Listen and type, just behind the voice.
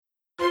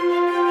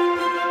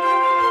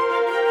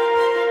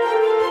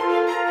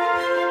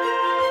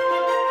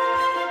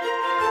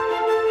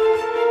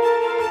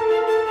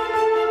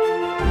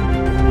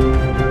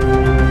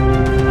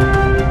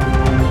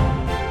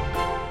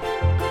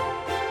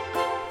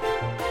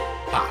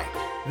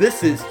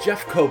This is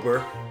Jeff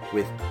Kober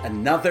with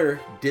another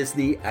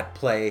Disney at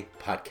Play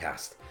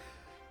podcast.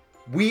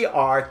 We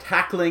are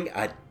tackling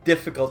a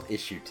difficult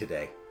issue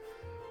today.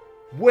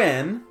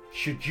 When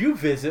should you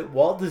visit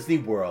Walt Disney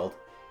World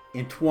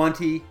in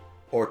 20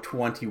 or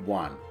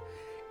 21?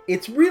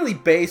 It's really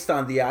based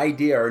on the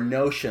idea or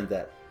notion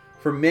that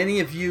for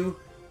many of you,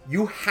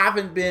 you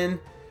haven't been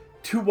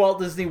to Walt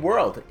Disney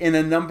World in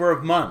a number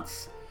of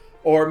months,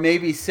 or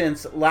maybe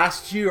since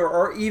last year,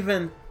 or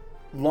even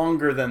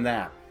longer than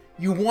that.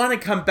 You want to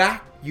come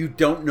back, you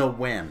don't know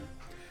when.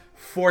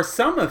 For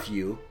some of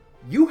you,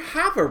 you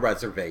have a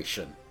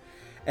reservation.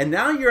 And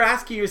now you're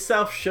asking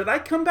yourself, should I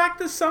come back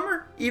this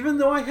summer, even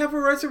though I have a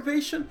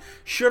reservation?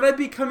 Should I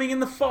be coming in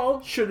the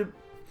fall? Should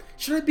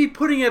I be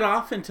putting it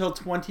off until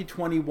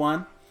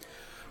 2021?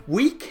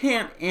 We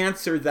can't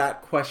answer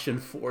that question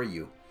for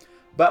you,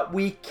 but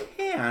we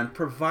can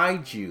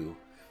provide you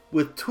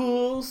with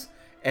tools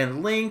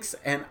and links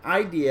and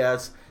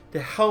ideas to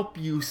help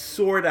you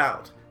sort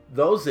out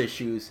those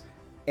issues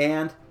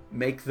and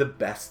make the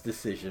best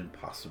decision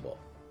possible.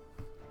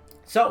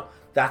 So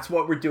that's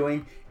what we're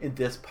doing in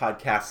this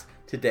podcast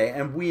today,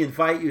 and we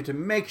invite you to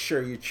make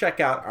sure you check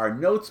out our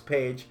notes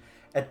page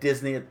at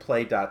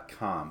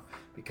disneyatplay.com,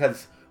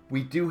 because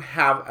we do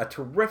have a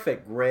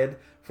terrific grid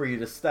for you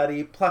to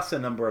study, plus a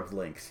number of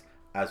links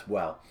as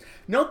well.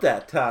 Note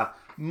that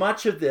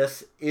much of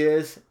this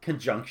is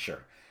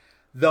conjuncture,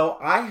 though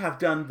I have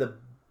done the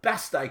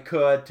best I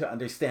could to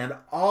understand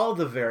all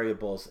the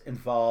variables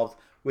involved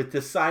with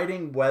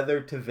deciding whether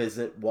to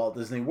visit Walt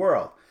Disney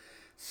World.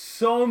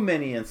 So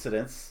many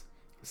incidents,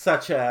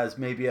 such as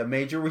maybe a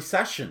major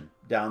recession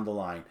down the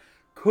line,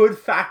 could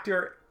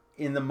factor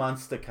in the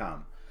months to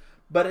come.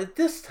 But at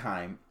this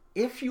time,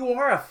 if you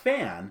are a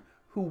fan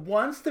who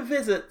wants to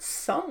visit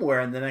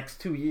somewhere in the next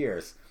 2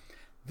 years,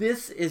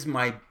 this is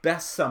my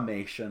best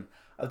summation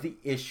of the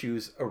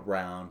issues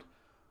around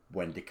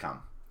when to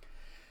come.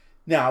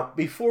 Now,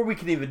 before we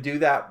can even do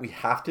that, we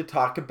have to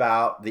talk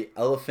about the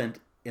elephant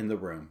in the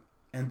room,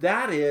 and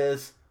that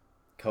is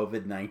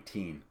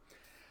COVID-19.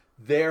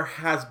 There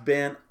has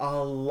been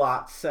a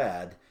lot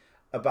said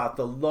about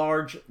the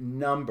large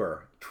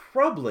number,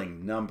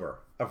 troubling number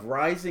of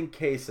rising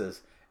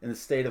cases in the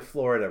state of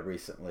Florida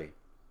recently.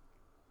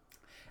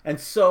 And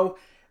so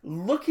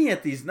looking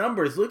at these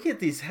numbers, looking at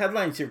these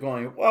headlines, you're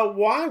going, well,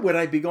 why would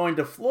I be going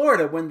to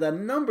Florida when the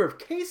number of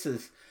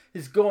cases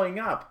is going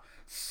up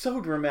so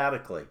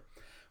dramatically?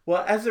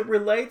 Well, as it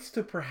relates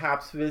to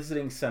perhaps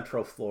visiting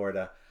Central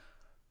Florida,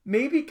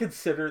 maybe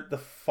consider the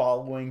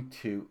following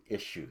two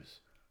issues.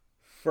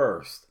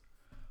 First,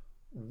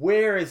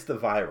 where is the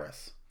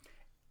virus?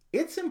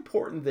 It's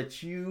important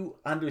that you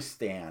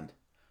understand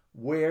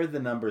where the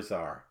numbers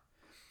are.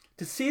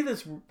 To see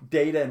this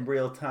data in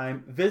real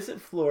time,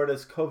 visit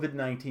Florida's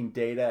COVID-19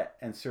 data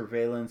and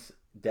surveillance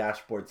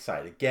dashboard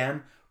site.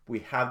 Again,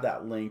 we have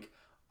that link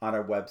on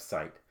our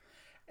website.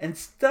 And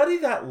study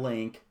that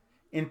link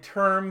in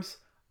terms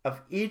of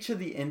each of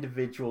the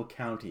individual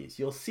counties.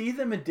 You'll see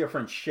them in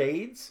different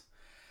shades.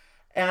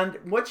 And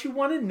what you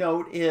want to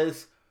note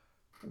is,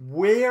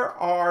 where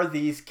are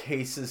these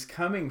cases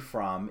coming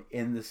from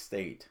in the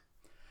state?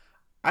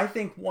 I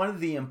think one of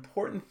the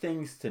important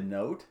things to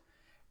note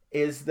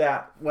is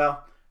that,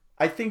 well,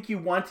 I think you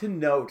want to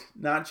note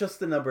not just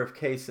the number of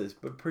cases,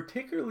 but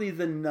particularly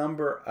the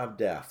number of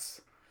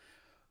deaths,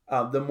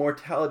 the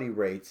mortality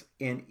rates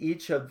in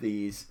each of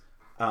these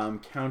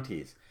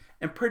counties.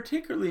 And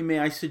particularly, may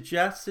I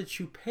suggest that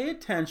you pay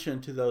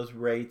attention to those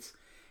rates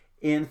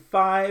in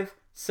 5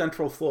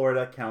 Central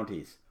Florida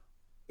counties.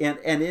 And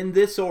in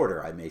this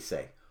order, I may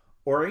say: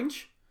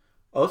 Orange,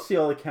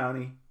 Osceola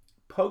County,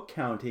 Polk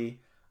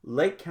County,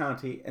 Lake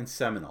County, and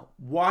Seminole.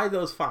 Why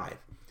those 5?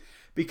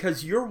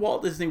 Because your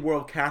Walt Disney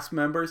World cast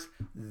members,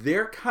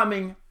 they're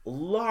coming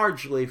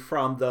largely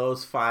from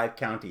those 5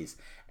 counties,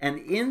 and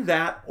in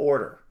that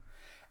order.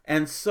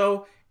 And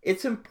so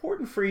it's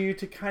important for you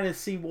to kind of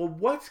see, well,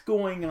 what's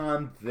going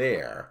on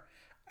there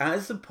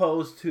as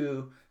opposed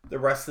to the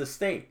rest of the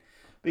state.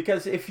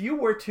 Because if you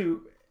were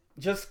to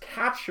just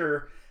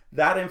capture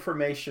that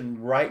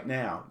information right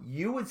now,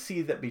 you would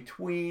see that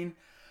between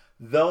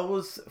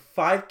those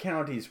 5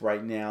 counties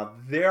right now,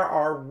 there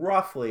are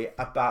roughly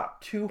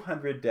about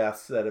 200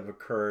 deaths that have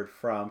occurred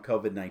from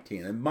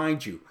COVID-19. And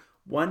mind you,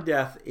 1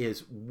 death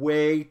is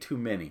way too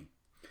many.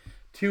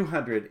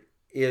 200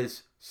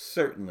 is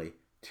certainly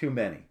too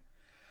many.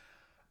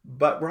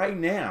 But right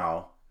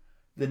now,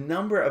 the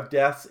number of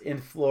deaths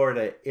in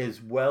Florida is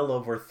well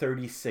over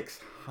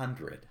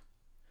 3,600.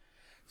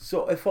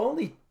 So if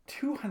only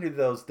 200 of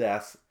those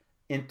deaths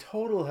in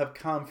total have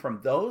come from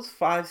those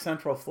 5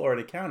 Central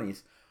Florida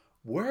counties,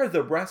 where are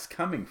the rest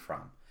coming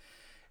from?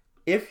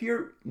 If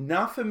you're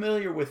not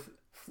familiar with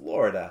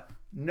Florida,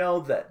 know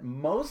that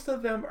most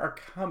of them are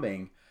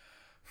coming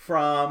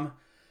from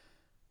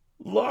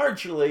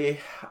largely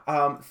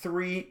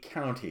 3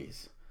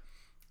 counties.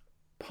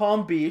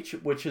 Palm Beach,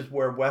 which is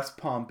where West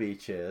Palm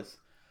Beach is,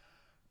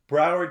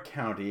 Broward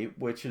County,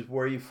 which is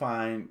where you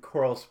find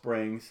Coral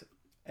Springs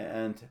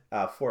and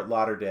Fort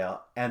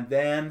Lauderdale, and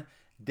then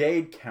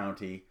Dade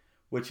County,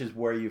 which is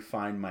where you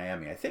find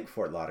Miami. I think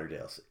Fort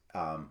Lauderdale's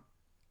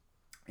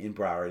in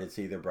Broward. It's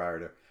either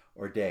Broward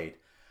or Dade.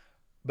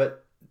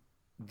 But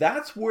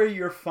that's where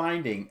you're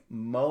finding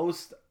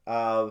most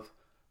of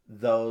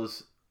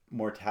those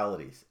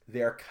mortalities.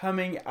 They're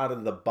coming out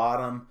of the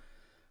bottom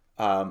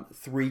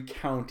 3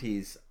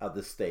 counties of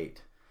the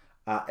state.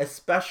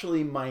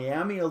 Especially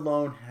Miami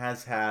alone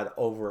has had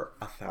over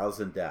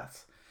 1,000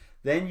 deaths.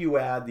 Then you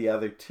add the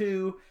other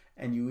 2,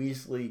 and you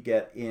easily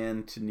get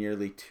into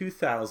nearly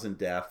 2,000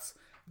 deaths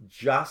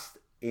just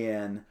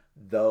in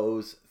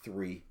those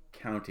 3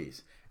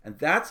 counties. And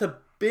that's a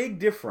big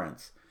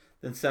difference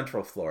than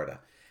Central Florida.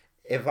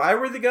 If I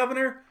were the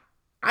governor,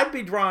 I'd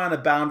be drawing a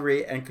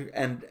boundary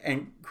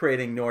and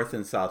creating North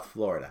and South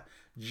Florida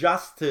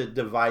just to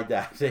divide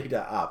that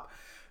data up.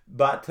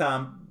 But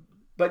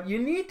you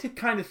need to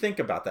kind of think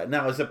about that.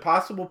 Now, is it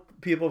possible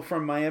people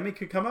from Miami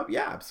could come up?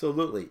 Yeah,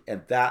 absolutely.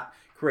 And that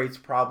creates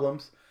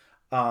problems.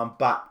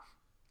 But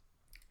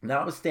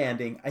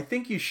notwithstanding, I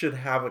think you should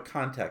have a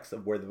context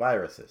of where the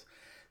virus is.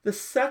 The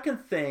second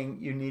thing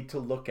you need to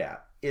look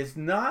at is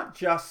not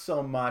just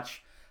so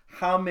much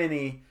how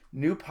many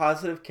new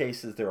positive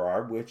cases there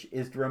are, which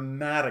is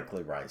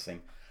dramatically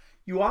rising.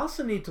 You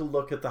also need to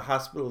look at the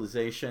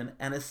hospitalization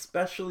and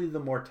especially the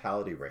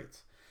mortality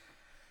rates.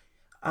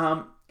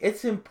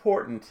 It's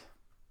important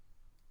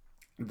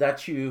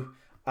that you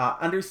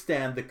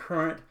understand the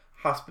current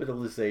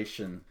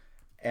hospitalization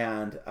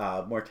and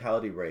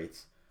mortality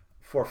rates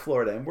for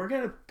Florida. And we're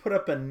going to put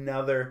up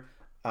another,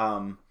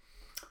 and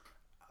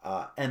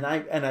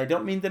I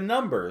don't mean the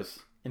numbers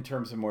in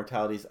terms of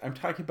mortalities. I'm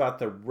talking about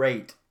the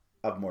rate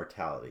of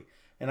mortality.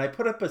 And I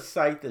put up a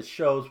site that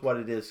shows what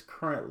it is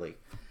currently.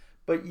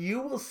 But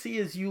you will see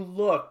as you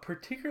look,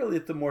 particularly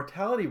at the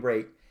mortality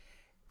rate,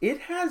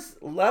 it has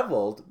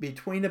leveled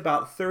between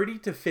about 30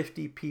 to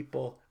 50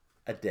 people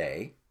a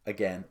day.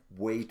 Again,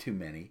 way too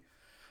many.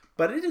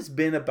 But it has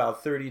been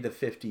about 30 to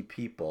 50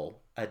 people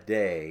a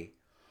day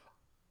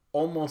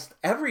almost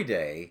every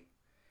day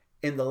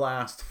in the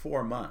last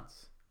 4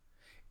 months.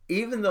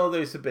 Even though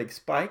there's a big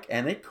spike,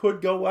 and it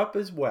could go up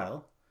as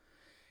well,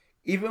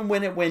 even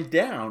when it went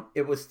down,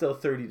 it was still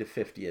 30 to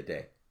 50 a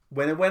day.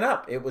 When it went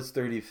up, it was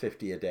 30 to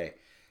 50 a day.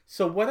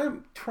 So what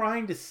I'm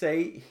trying to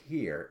say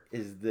here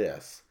is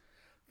this.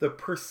 The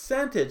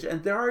percentage,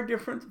 and there are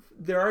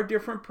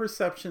different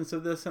perceptions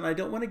of this, and I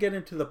don't want to get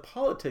into the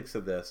politics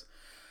of this,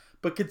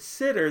 but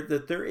consider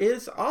that there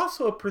is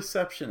also a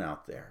perception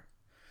out there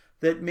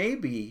that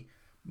maybe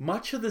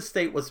much of the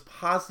state was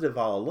positive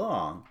all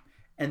along,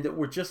 and that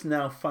we're just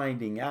now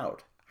finding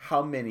out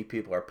how many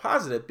people are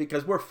positive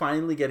because we're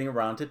finally getting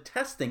around to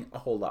testing a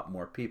whole lot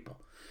more people.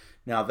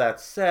 Now, that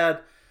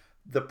said,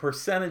 the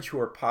percentage who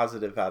are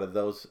positive out of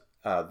those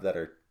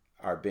that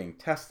are being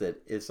tested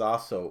is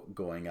also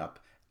going up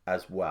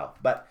as well.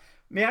 But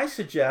may I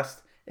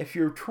suggest, if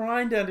you're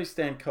trying to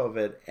understand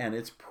COVID and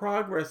its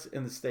progress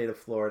in the state of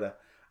Florida,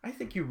 I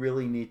think you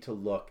really need to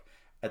look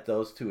at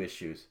those 2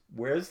 issues.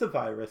 Where is the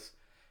virus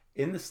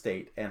in the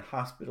state, and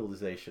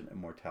hospitalization and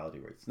mortality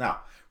rates?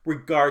 Now,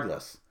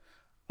 regardless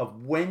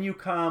of when you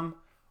come,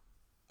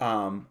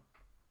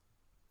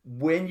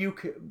 when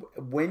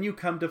you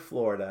come to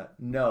Florida,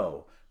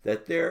 know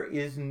that there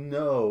is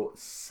no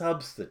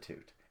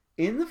substitute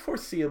in the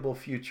foreseeable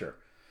future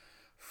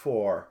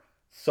for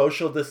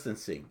social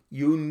distancing.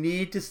 You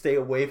need to stay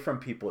away from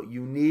people.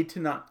 You need to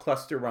not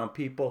cluster around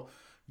people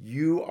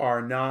you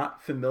are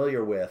not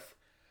familiar with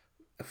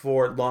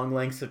for long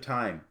lengths of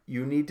time.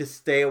 You need to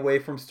stay away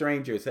from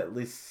strangers at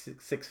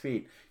least 6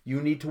 feet. You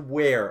need to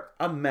wear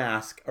a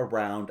mask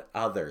around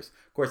others.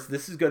 Of course,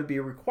 this is going to be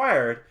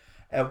required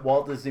at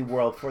Walt Disney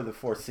World for the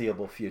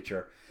foreseeable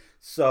future.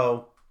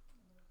 So,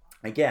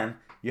 again,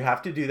 you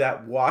have to do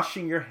that,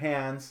 washing your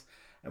hands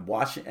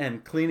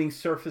and cleaning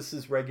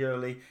surfaces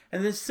regularly,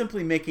 and then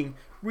simply making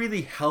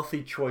really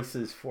healthy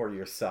choices for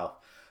yourself.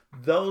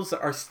 Those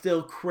are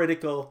still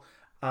critical.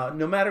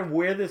 No matter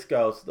where this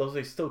goes, those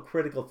are still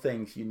critical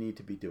things you need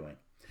to be doing.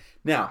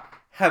 Now,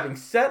 having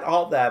set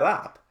all that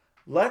up,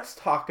 let's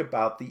talk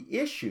about the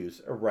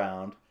issues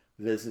around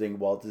visiting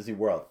Walt Disney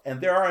World.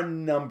 And there are a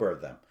number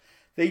of them.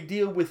 They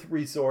deal with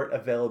resort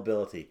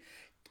availability.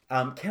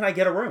 Can I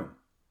get a room?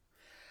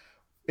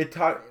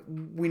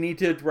 We need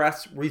to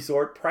address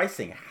resort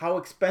pricing, how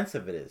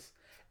expensive it is.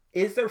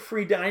 Is there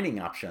free dining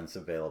options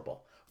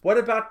available? What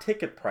about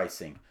ticket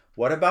pricing?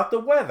 What about the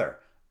weather?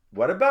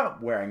 What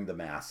about wearing the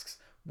masks?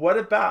 What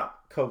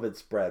about COVID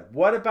spread?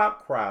 What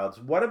about crowds?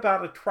 What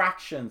about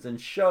attractions and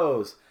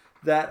shows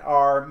that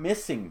are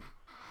missing?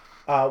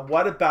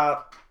 What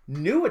about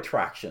new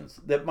attractions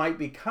that might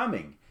be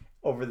coming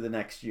over the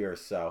next year or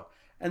so?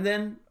 And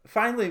then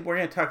finally, we're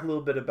going to talk a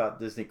little bit about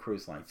Disney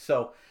Cruise Line.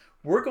 So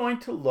we're going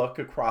to look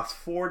across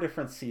 4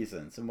 different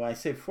seasons. And when I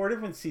say 4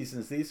 different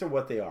seasons, these are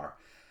what they are.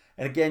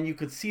 And again, you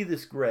can see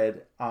this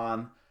grid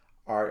on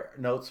our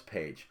notes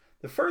page.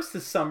 The first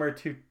is summer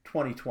to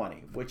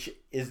 2020, which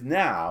is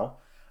now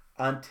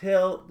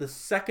until the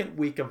second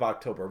week of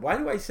October. Why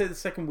do I say the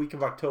second week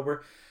of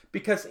October?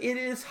 because it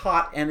is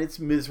hot and it's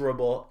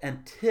miserable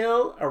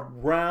until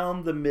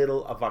around the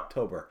middle of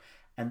October.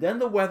 And then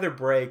the weather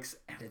breaks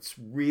and it's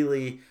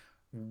really,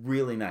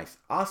 really nice.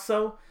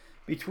 Also,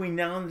 between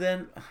now and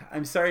then,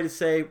 I'm sorry to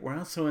say, we're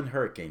also in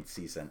hurricane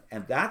season,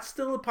 and that's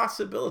still a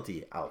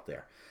possibility out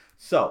there.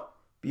 So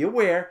be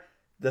aware,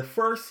 the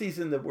first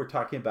season that we're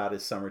talking about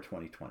is summer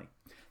 2020.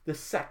 The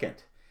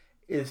second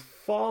is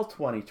fall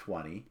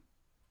 2020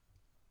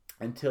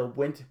 until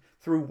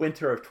through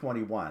winter of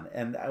 21.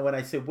 And when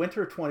I say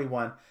winter of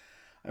 21,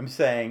 I'm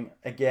saying,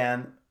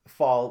 again,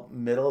 fall,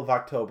 middle of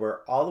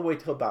October, all the way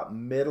till about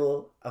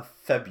middle of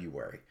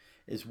February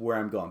is where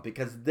I'm going.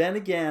 Because then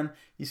again,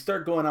 you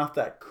start going off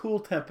that cool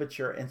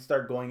temperature and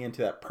start going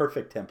into that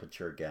perfect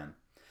temperature again.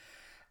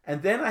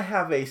 And then I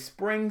have a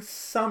spring,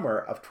 summer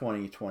of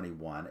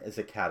 2021 as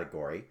a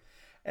category.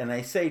 And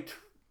I say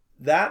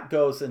that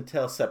goes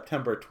until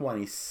September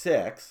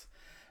 26th.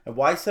 And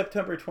why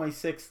September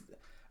 26th?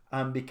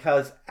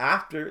 Because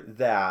after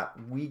that,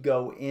 we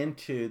go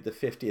into the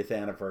 50th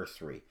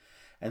anniversary.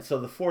 And so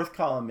the fourth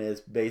column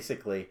is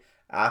basically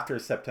after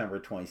September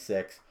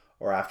 26th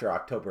or after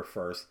October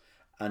 1st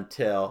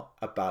until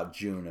about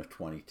June of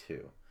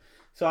 22.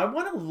 So I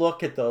want to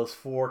look at those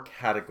four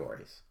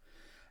categories.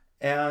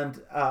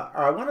 And or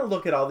I want to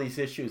look at all these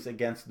issues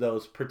against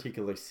those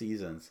particular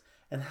seasons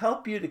and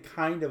help you to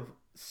kind of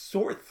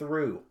sort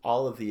through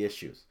all of the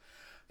issues.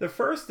 The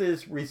first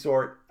is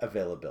resort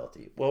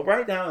availability. Well,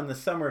 right now in the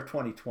summer of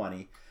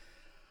 2020,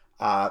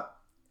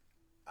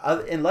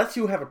 unless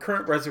you have a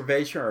current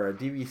reservation or a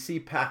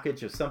DVC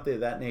package or something of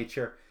that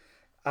nature,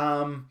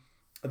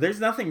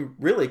 there's nothing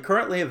really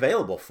currently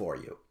available for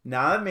you.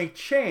 Now, that may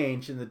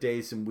change in the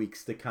days and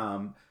weeks to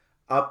come,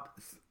 up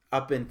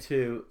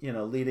into,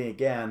 leading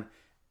again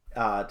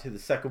to the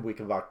second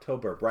week of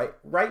October.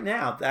 Right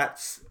now,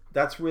 that's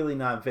really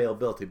not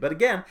availability. But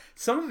again,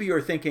 some of you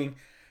are thinking,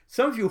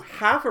 some of you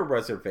have a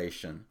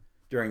reservation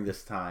during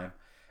this time,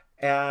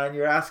 and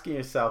you're asking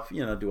yourself,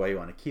 do I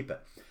want to keep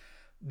it?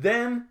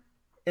 Then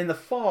in the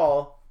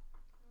fall,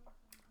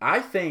 I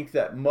think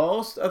that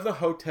most of the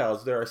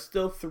hotels, there are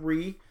still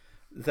 3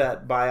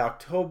 that by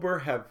October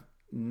have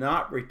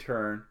not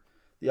returned.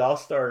 The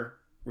All-Star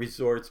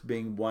Resorts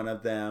being one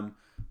of them,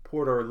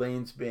 Port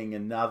Orleans being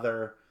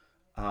another.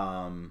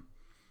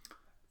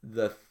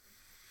 The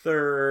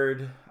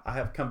third, I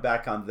have come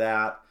back on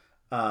that.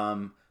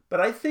 But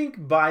I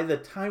think by the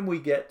time we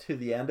get to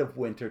the end of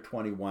winter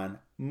 21,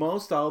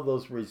 most all of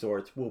those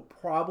resorts will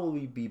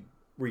probably be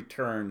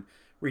returning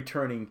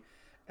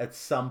at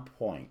some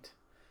point,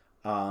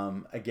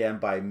 again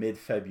by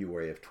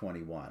mid-February of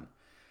 21.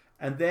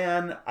 And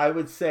then I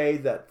would say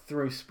that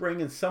through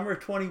spring and summer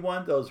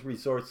 21, those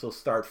resorts will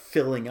start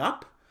filling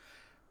up,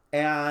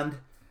 and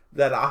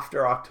that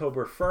after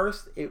October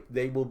 1st,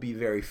 they will be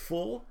very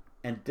full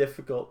and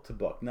difficult to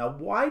book. Now,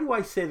 why do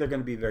I say they're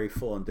going to be very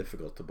full and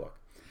difficult to book?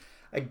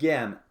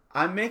 Again,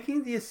 I'm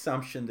making the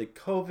assumption that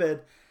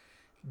COVID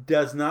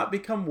does not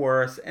become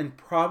worse and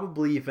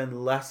probably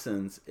even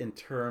lessens in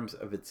terms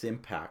of its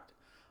impact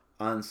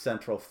on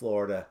Central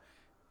Florida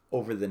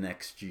over the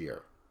next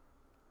year.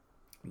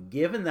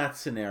 Given that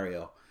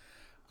scenario,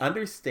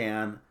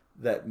 understand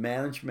that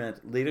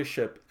management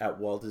leadership at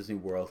Walt Disney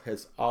World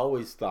has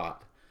always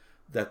thought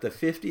that the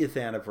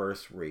 50th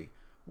anniversary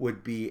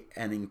would be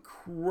an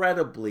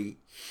incredibly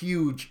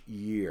huge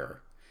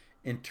year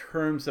in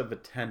terms of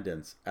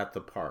attendance at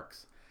the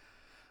parks.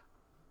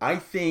 I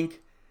think,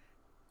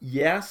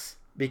 yes,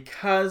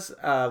 because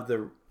of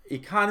the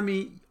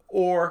economy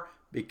or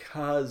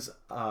because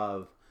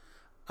of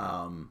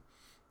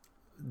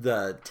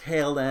the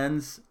tail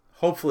ends,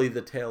 hopefully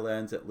the tail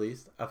ends at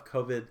least, of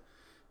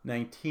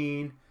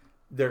COVID-19,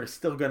 there's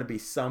still going to be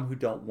some who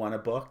don't want to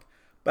book.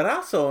 But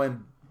also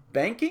in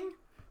banking,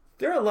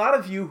 there are a lot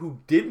of you who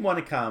didn't want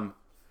to come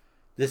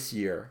this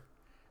year,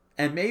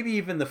 and maybe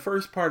even the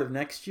first part of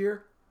next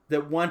year,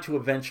 that want to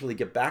eventually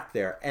get back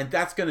there. And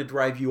that's going to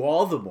drive you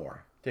all the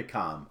more to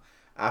come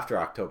after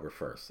October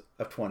 1st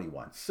of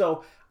 21.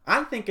 So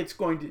I think it's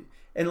going to,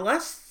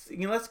 unless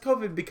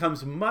COVID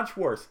becomes much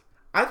worse,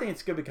 I think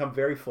it's going to become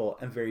very full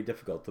and very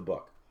difficult to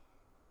book.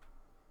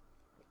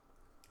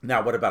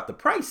 Now, what about the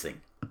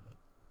pricing?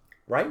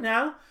 Right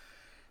now,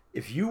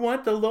 if you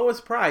want the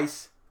lowest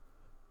price,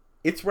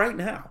 it's right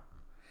now.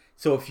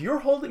 So if you're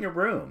holding a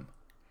room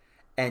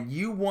and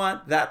you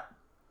want that,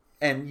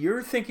 and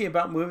you're thinking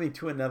about moving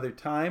to another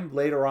time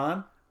later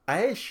on, I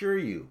assure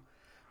you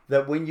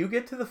that when you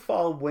get to the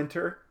fall,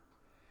 winter,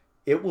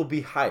 it will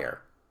be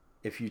higher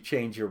if you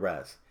change your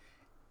res.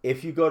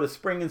 If you go to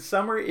spring and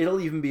summer, it'll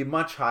even be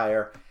much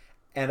higher.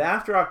 And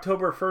after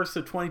October 1st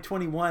of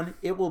 2021,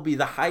 it will be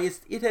the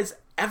highest it has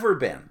ever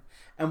been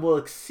and will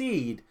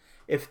exceed,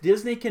 if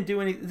Disney can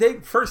do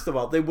anything, first of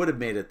all, they would have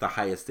made it the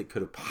highest it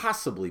could have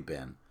possibly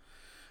been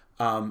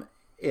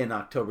in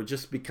October,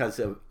 just because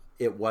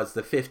it was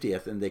the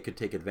 50th and they could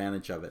take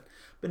advantage of it.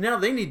 But now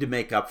they need to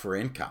make up for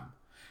income.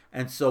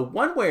 And so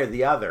one way or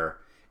the other,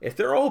 if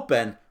they're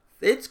open,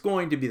 it's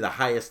going to be the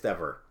highest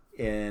ever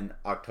in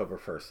October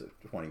 1st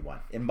of 21,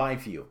 in my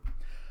view.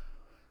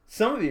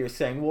 Some of you are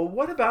saying, well,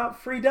 what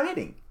about free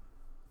dining?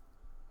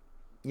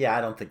 Yeah, I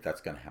don't think that's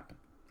going to happen.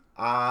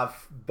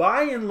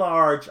 By and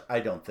large, I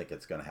don't think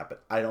it's going to happen.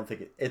 I don't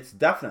think it's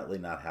definitely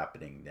not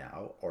happening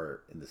now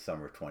or in the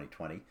summer of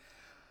 2020.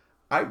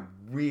 I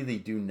really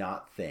do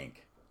not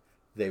think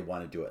they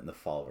want to do it in the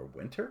fall or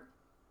winter.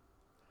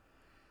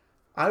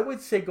 I would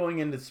say going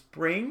into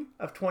spring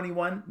of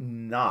 21,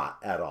 not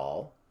at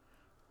all.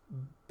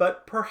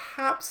 But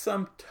perhaps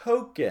some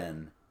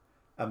token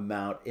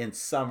amount in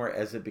summer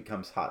as it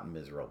becomes hot and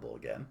miserable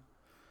again.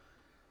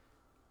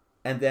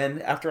 And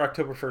then after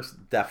October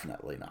 1st,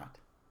 definitely not.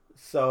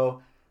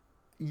 So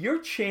your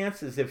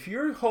chances, if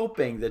you're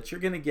hoping that you're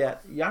going to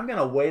get, I'm going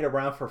to wait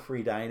around for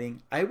free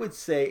dining, I would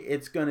say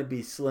it's going to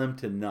be slim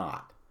to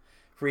not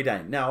free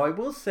dining. Now, I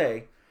will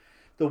say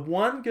the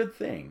one good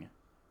thing,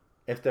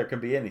 if there can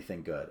be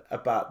anything good,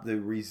 about the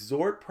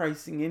resort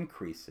pricing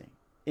increasing,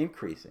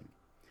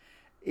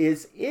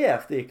 is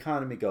if the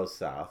economy goes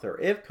south or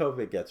if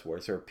COVID gets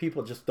worse or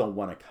people just don't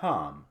want to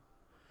come,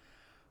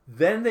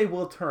 then they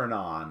will turn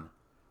on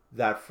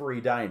that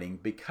free dining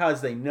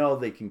because they know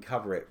they can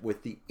cover it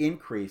with the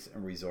increase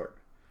in resort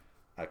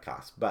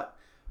costs. But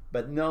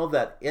know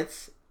that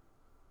it's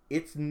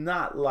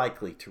not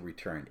likely to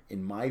return,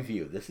 in my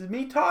view. This is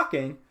me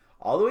talking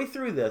all the way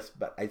through this,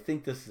 but I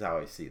think this is how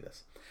I see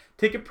this.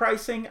 Ticket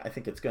pricing, I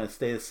think it's going to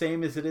stay the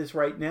same as it is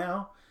right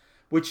now,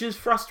 which is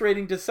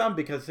frustrating to some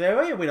because they say,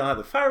 oh, yeah, we don't have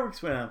the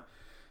fireworks, we don't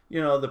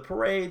have, the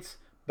parades,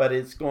 but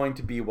it's going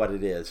to be what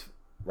it is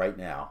right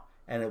now.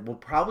 And it will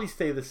probably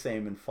stay the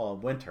same in fall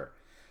and winter.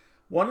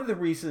 One of the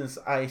reasons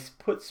I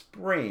put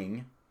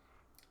spring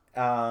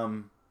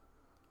around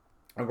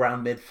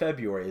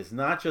mid-February is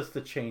not just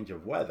the change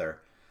of weather,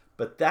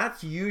 but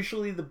that's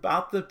usually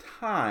about the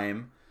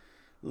time,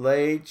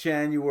 late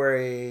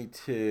January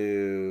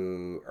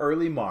to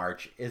early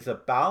March, is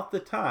about the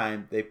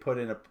time they put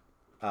in a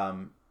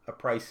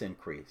price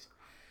increase.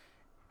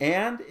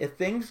 And if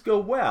things go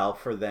well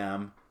for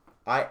them,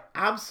 I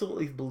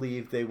absolutely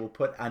believe they will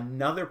put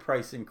another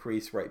price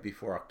increase right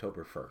before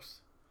October 1st.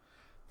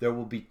 There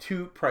will be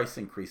 2 price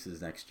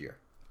increases next year.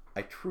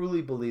 I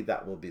truly believe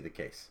that will be the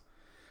case.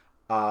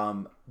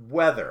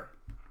 Weather.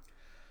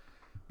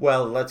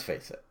 Well, let's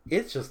face it.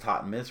 It's just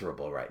hot and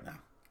miserable right now.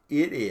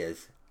 It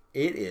is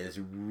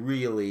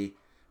really...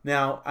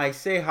 Now, I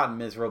say hot and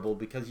miserable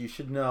because you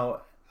should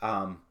know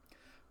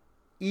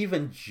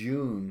even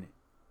June,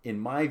 in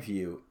my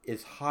view,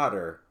 is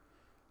hotter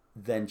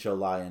than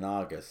July and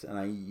August. And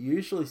I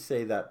usually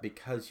say that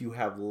because you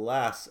have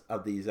less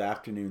of these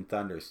afternoon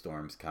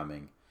thunderstorms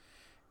coming,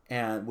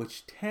 and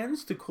which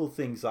tends to cool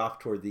things off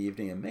toward the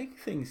evening and make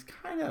things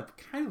kind of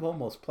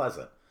almost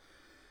pleasant.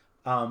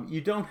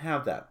 You don't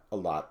have that a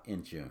lot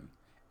in June,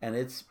 and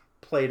it's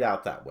played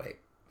out that way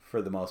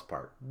for the most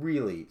part.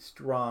 Really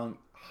strong,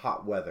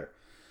 hot weather.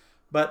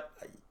 But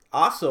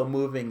also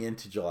moving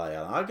into July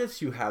and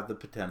August, you have the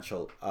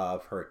potential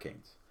of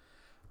hurricanes,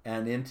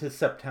 and into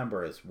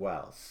September as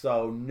well.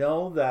 So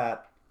know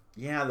that,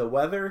 the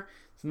weather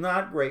is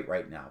not great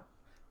right now.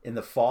 In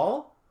the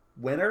fall,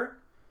 winter,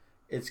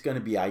 it's going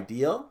to be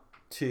ideal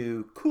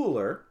to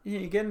cooler.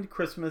 You get into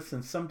Christmas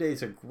and some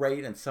days are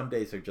great and some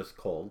days are just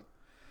cold.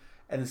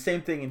 And the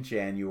same thing in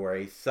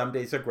January. Some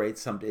days are great,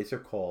 some days are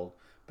cold.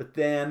 But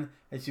then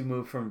as you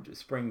move from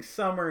spring,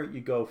 summer,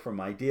 you go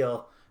from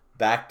ideal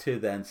back to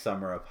then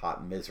summer of hot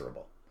and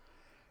miserable.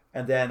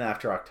 And then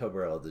after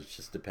October, it'll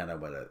just depend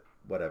on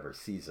whatever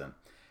season.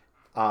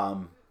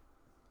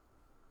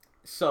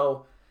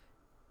 So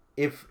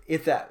if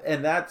that,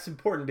 and that's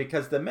important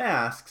because the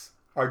masks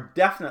are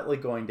definitely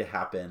going to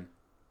happen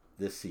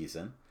this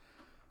season.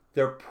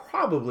 They're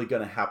probably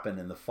going to happen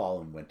in the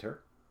fall and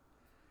winter.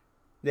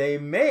 They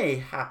may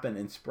happen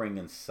in spring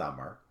and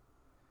summer.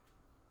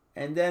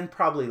 And then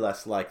probably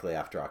less likely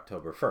after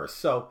October 1st.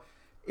 So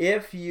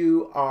if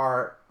you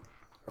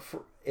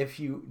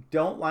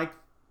don't like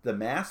the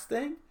mask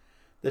thing,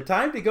 the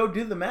time to go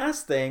do the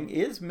mask thing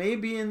is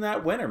maybe in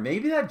that winter,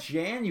 maybe that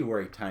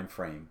January time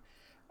frame.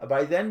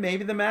 By then,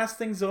 maybe the mask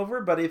thing's over,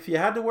 but if you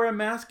had to wear a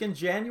mask in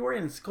January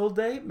and it's a cold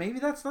day, maybe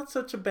that's not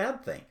such a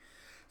bad thing.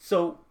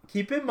 So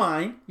keep in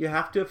mind, you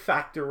have to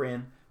factor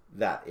in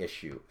that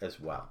issue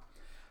as well.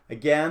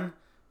 Again,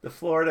 the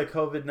Florida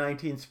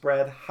COVID-19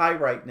 spread, high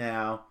right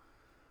now,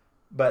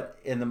 but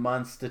in the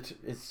months,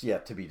 it's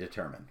yet to be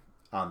determined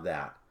on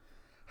that.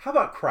 How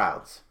about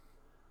crowds?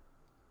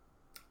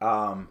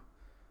 The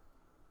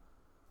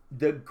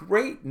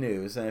great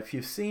news, and if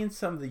you've seen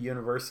some of the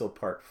Universal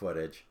Park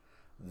footage,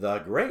 the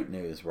great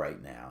news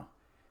right now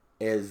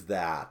is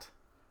that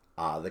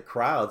the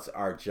crowds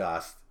are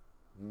just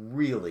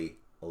really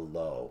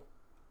low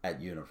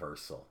at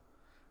Universal.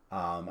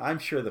 I'm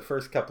sure the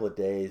first couple of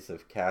days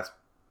of cast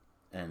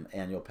and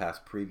annual pass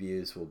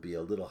previews will be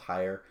a little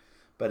higher,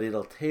 but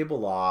it'll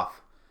table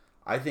off,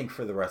 I think,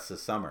 for the rest of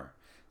summer.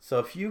 So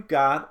if you've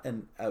got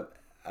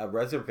a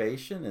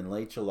reservation in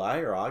late July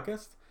or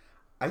August,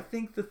 I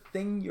think the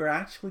thing you're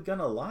actually going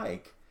to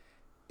like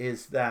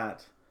is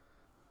that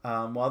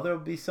while there'll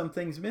be some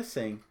things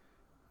missing,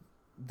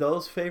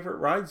 those favorite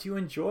rides you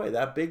enjoy,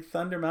 that Big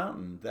Thunder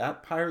Mountain,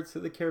 that Pirates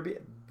of the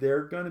Caribbean,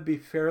 they're going to be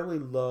fairly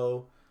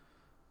low.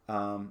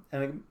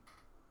 And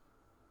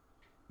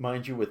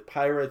mind you, with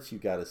Pirates, you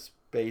got a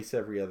space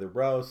every other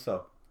row,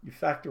 so you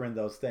factor in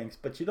those things.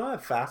 But you don't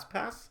have Fast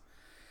Pass.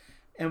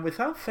 And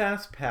without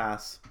Fast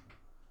Pass,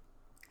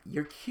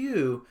 your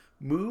queue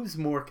moves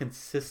more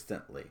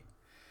consistently.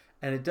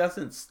 And it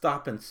doesn't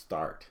stop and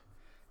start.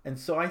 And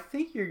so I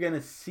think you're going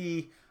to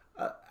see,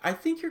 I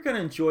think you're going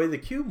to enjoy the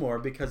queue more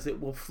because it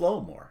will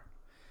flow more.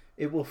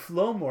 It will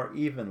flow more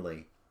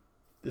evenly,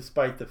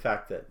 despite the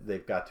fact that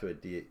they've got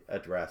to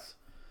address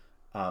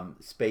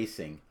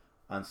spacing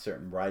on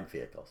certain ride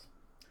vehicles.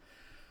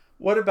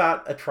 What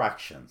about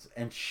attractions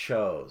and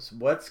shows?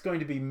 What's going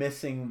to be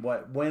missing?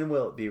 When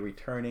will it be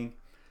returning?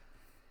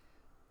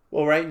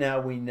 Well, right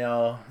now we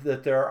know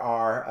that there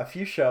are a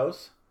few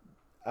shows,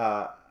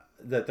 that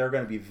there are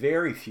going to be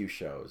very few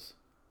shows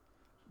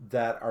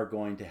that are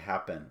going to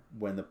happen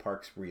when the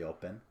parks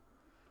reopen.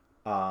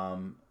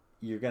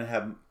 You're going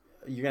to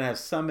have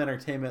some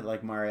entertainment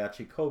like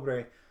Mariachi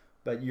Cobre,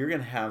 but you're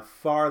going to have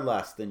far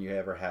less than you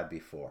ever had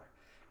before.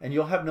 And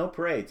you'll have no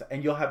parades,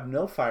 and you'll have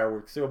no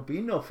fireworks. There will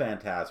be no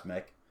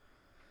Fantasmic.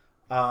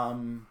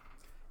 And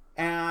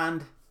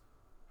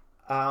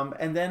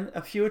then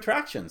a few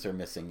attractions are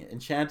missing.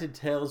 Enchanted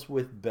Tales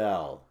with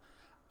Belle,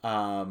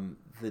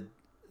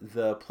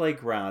 the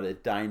playground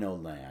at Dino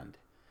Land.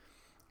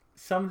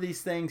 Some of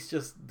these things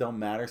just don't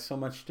matter so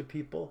much to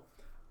people.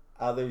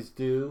 Others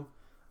do.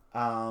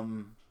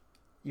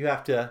 You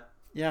have to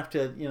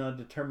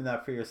determine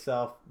that for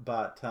yourself.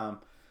 But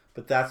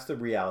that's the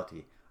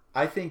reality.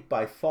 I think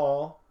by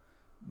fall,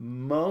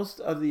 most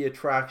of the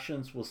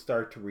attractions will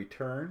start to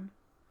return.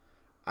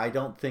 I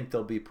don't think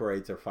there'll be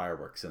parades or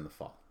fireworks in the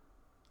fall.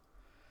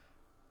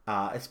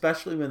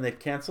 Especially when they've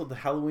canceled the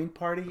Halloween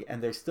party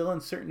and they're still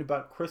uncertain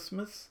about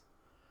Christmas.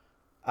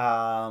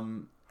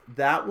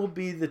 That will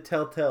be the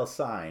telltale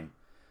sign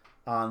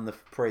on the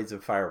parades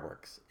and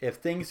fireworks. If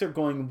things are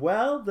going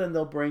well, then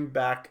they'll bring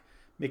back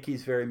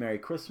Mickey's Very Merry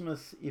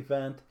Christmas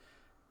event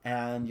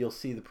and you'll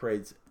see the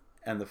parades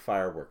and the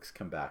fireworks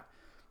come back.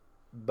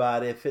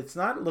 But if it's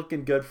not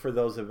looking good for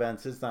those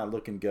events, it's not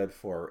looking good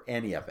for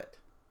any of it.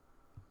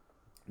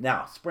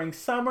 Now, spring,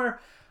 summer,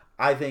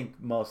 I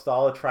think most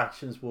all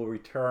attractions will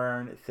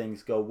return if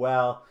things go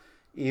well.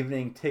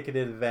 Evening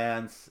ticketed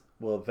events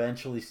will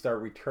eventually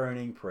start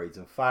returning. Parades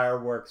and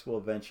fireworks will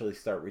eventually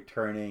start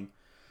returning.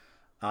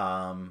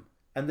 And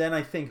then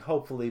I think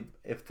hopefully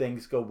if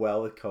things go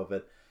well with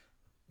COVID,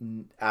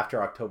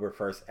 after October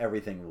 1st,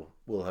 everything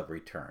will have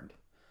returned.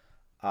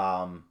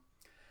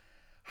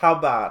 How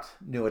about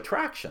new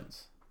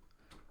attractions?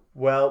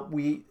 Well,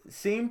 we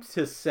seem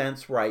to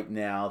sense right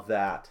now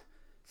that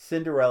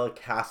Cinderella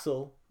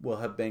Castle will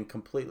have been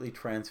completely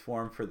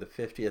transformed for the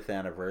 50th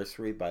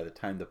anniversary by the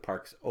time the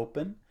parks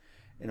open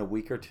in a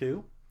week or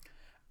two.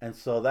 And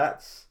so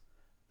that's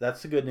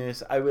the good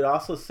news. I would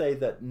also say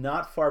that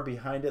not far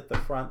behind it, the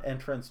front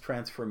entrance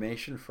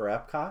transformation for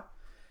Epcot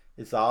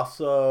is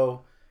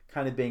also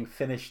kind of being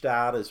finished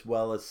out, as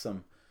well as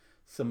some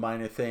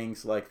minor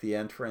things like the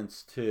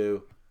entrance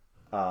to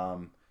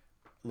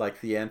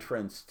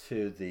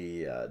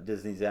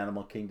Disney's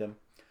Animal Kingdom.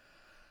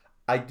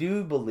 I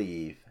do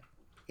believe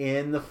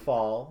in the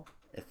fall,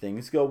 if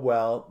things go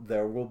well,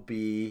 there will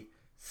be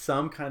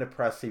some kind of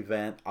press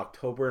event,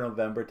 October,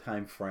 November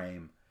time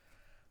frame,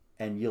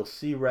 and you'll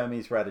see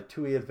Remy's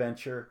Ratatouille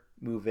Adventure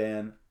move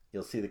in.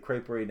 You'll see the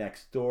Creperie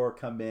Next Door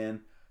come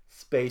in.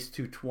 Space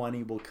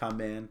 220 will come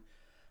in.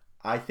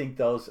 I think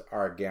those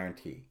are a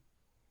guarantee.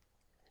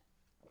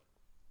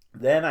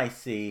 Then I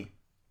see,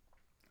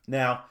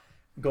 now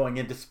going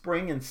into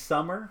spring and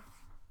summer,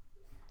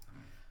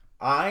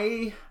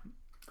 I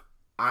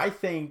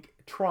think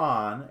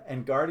Tron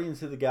and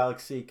Guardians of the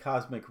Galaxy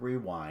Cosmic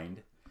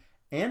Rewind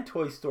and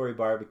Toy Story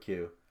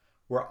Barbecue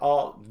were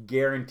all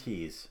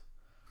guarantees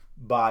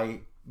by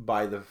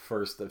the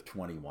 1st of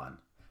 21.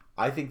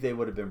 I think they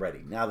would have been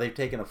ready. Now they've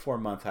taken a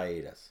 4-month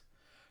hiatus.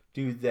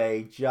 Do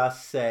they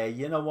just say,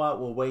 you know what,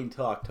 we'll wait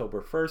until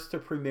October 1st to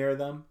premiere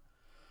them?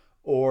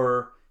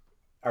 Or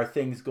are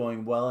things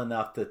going well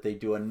enough that they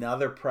do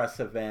another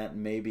press event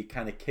and maybe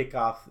kind of kick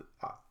off?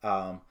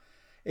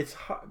 It's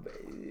hard,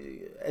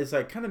 as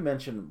I kind of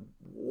mentioned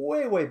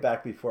way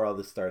back before all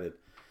this started.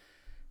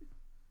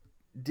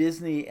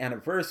 Disney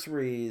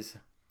anniversaries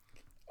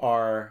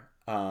are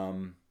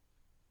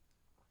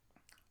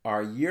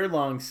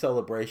year-long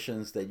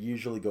celebrations that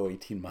usually go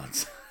 18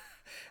 months,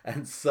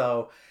 and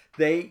so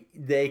they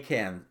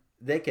can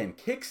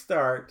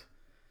kickstart.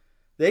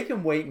 They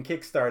can wait and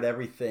kickstart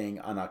everything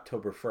on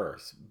October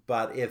 1st.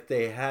 But if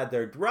they had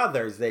their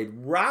druthers, they'd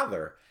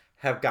rather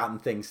have gotten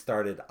things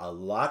started a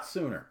lot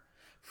sooner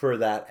for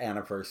that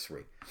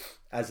anniversary.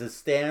 As it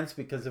stands,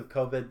 because of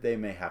COVID, they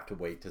may have to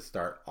wait to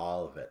start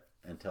all of it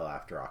until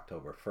after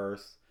October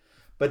 1st.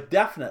 But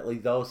definitely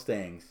those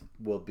things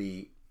will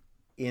be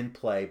in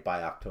play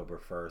by October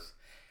 1st.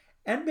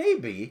 And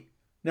maybe,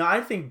 now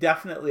I think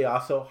definitely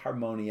also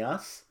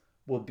Harmonious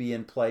will be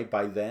in play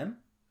by then.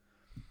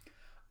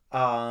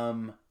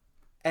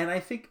 And I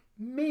think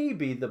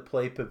maybe the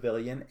Play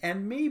Pavilion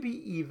and maybe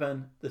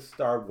even the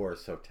Star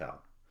Wars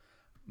Hotel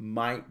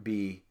might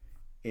be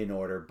in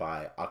order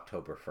by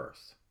October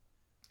 1st.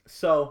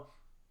 So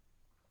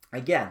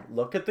again,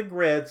 look at the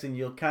grids and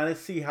you'll kind of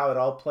see how it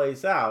all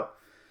plays out.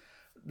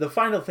 The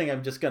final thing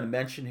I'm just going to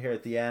mention here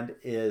at the end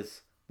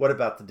is, what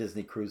about the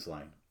Disney Cruise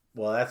Line?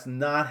 Well, that's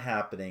not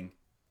happening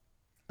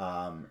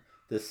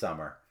this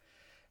summer.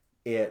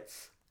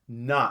 It's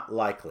not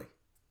likely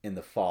in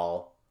the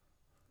fall.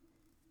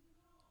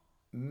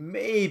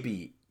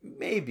 Maybe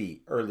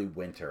early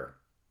winter.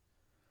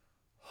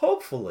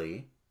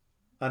 Hopefully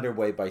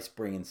underway by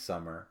spring and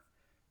summer.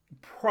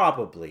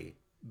 Probably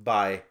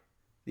by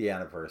the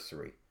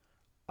anniversary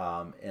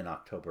in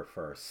October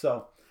 1st.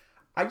 So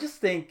I just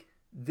think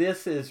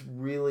this is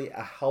really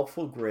a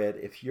helpful grid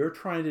if you're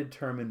trying to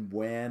determine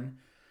when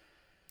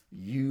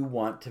you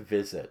want to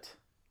visit.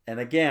 And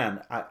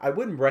again, I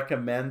wouldn't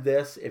recommend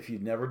this if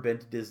you've never been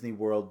to Disney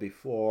World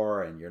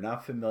before and you're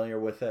not familiar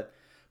with it.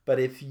 But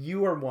if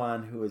you are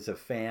one who is a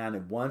fan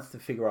and wants to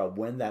figure out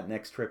when that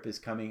next trip is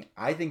coming,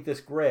 I think this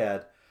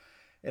grid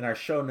in our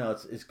show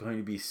notes is going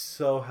to be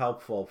so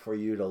helpful for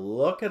you to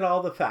look at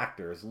all the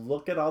factors,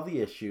 look at all the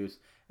issues,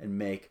 and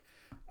make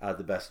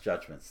the best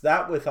judgments.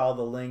 That, with all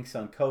the links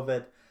on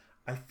COVID,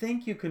 I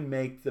think you can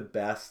make the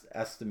best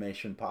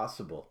estimation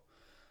possible.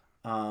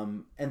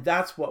 And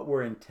that's what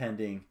we're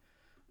intending.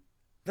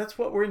 That's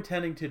what we're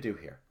intending to do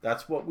here.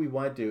 That's what we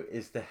want to do,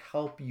 is to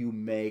help you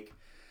make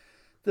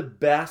the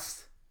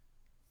best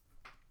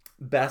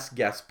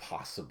guess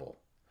possible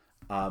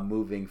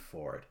moving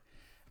forward.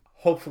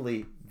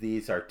 Hopefully,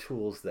 these are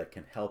tools that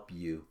can help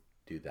you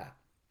do that.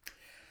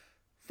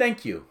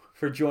 Thank you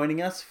for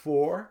joining us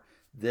for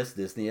this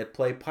Disney at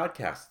Play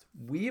podcast.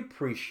 We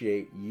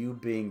appreciate you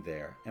being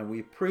there, and we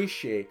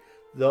appreciate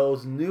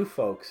those new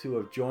folks who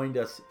have joined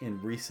us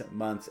in recent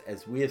months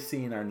as we have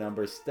seen our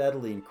numbers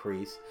steadily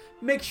increase.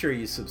 Make sure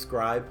you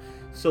subscribe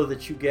so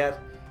that you get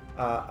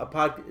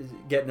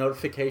get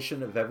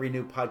notification of every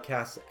new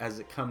podcast as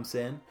it comes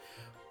in.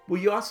 Will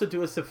you also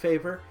do us a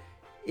favor?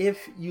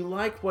 If you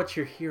like what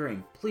you're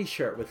hearing, please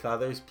share it with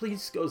others.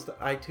 Please go to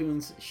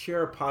iTunes,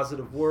 share a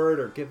positive word,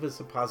 or give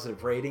us a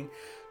positive rating.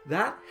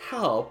 That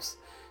helps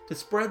to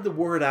spread the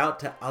word out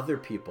to other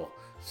people,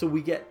 so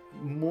we get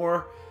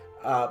more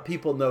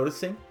people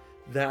noticing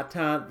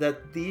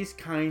that these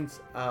kinds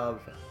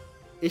of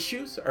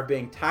issues are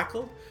being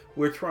tackled.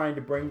 We're trying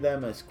to bring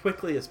them as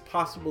quickly as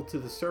possible to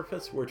the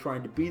surface. We're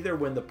trying to be there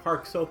when the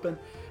parks open.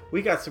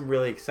 We got some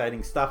really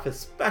exciting stuff,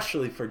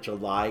 especially for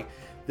July.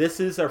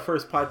 This is our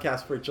first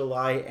podcast for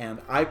July,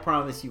 and I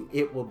promise you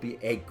it will be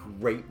a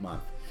great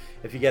month.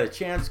 If you get a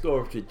chance, go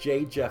over to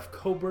J. Jeff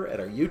Kober at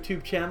our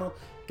YouTube channel,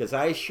 because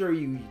I assure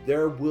you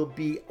there will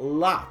be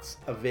lots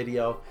of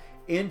video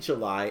in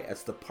July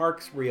as the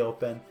parks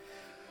reopen.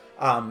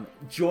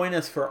 Join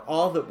us for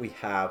all that we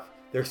have.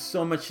 There's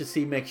so much to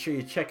see. Make sure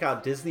you check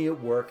out Disney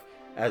at Work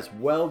as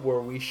well,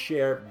 where we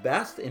share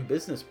best in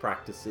business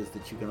practices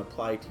that you can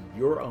apply to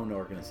your own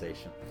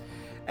organization.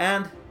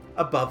 And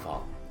above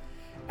all,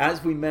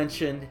 as we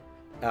mentioned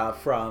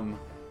from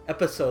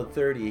episode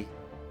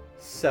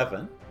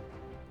 37,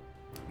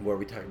 where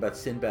we talk about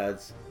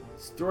Sinbad's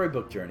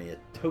storybook journey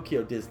at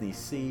Tokyo Disney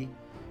Sea,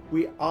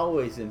 we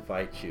always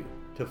invite you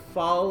to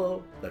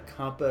follow the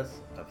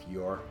compass of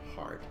your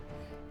heart.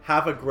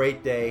 Have a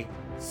great day.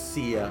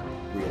 See ya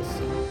real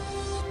soon.